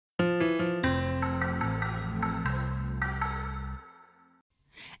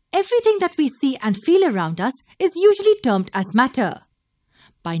everything that we see and feel around us is usually termed as matter.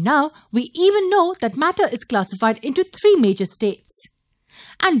 By now, we even know that matter is classified into 3 major states.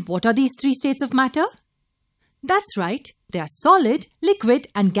 And what are these 3 states of matter? That's right, they are solid, liquid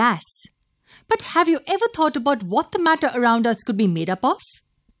and gas. But have you ever thought about what the matter around us could be made up of?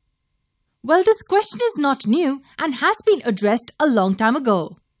 Well, this question is not new and has been addressed a long time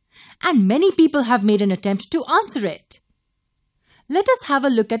ago. And many people have made an attempt to answer it. Let us have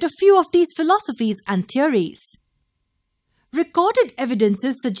a look at a few of these philosophies and theories. Recorded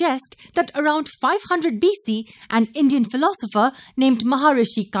evidences suggest that around 500 BC, an Indian philosopher named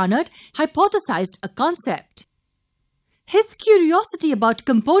Maharishi Kand hypothesized a concept. His curiosity about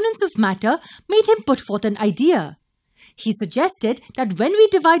components of matter made him put forth an idea. He suggested that when we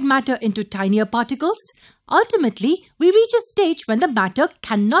divide matter into tinier particles, ultimately we reach a stage when the matter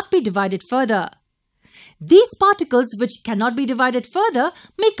cannot be divided further. These particles which cannot be divided further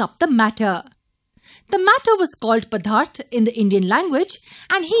make up the matter. The matter was called Padarth in the Indian language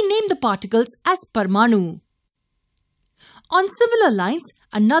and he named the particles as Parmanu. On similar lines,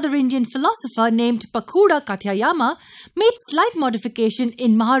 another Indian philosopher named Pakudha Katyayam made slight modification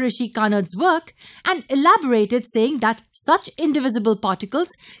in Maharishi Kand's work and elaborated saying that such indivisible particles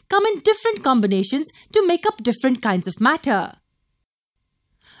come in different combinations to make up different kinds of matter.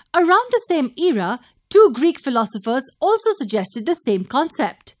 Around the same era, 2 Greek philosophers also suggested the same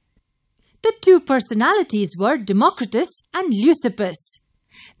concept. The 2 personalities were Democritus and Lucifer.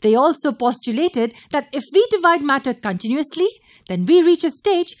 They also postulated that if we divide matter continuously, then we reach a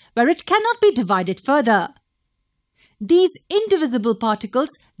stage where it cannot be divided further. These indivisible particles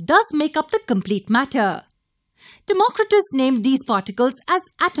does make up the complete matter. Democritus named these particles as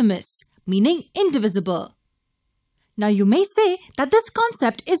atoms, meaning indivisible. Now you may say that this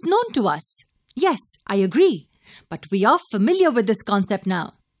concept is known to us. Yes, I agree, but we are familiar with this concept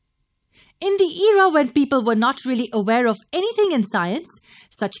now. In the era when people were not really aware of anything in science,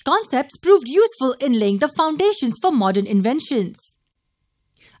 such concepts proved useful in laying the foundations for modern inventions.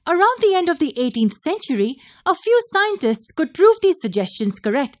 Around the end of the 18th century, a few scientists could prove these suggestions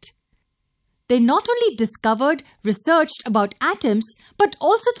correct. They not only discovered, researched about atoms, but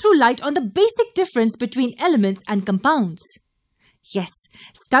also threw light on the basic difference between elements and compounds. Yes,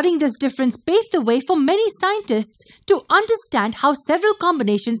 studying this difference paved the way for many scientists to understand how several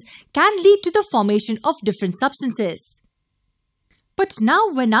combinations can lead to the formation of different substances. But now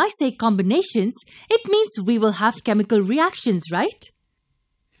when I say combinations, it means we will have chemical reactions, right?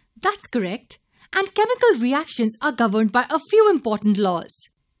 That's correct. And chemical reactions are governed by a few important laws.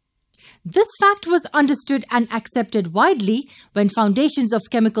 This fact was understood and accepted widely when foundations of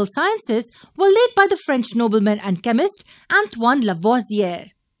chemical sciences were laid by the French nobleman and chemist Antoine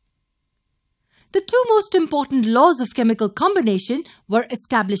Lavoisier. The 2 most important laws of chemical combination were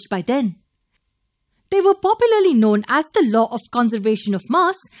established by then. They were popularly known as the law of conservation of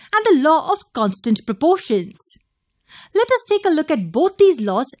mass and the law of constant proportions. Let us take a look at both these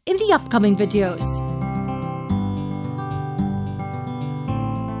laws in the upcoming videos.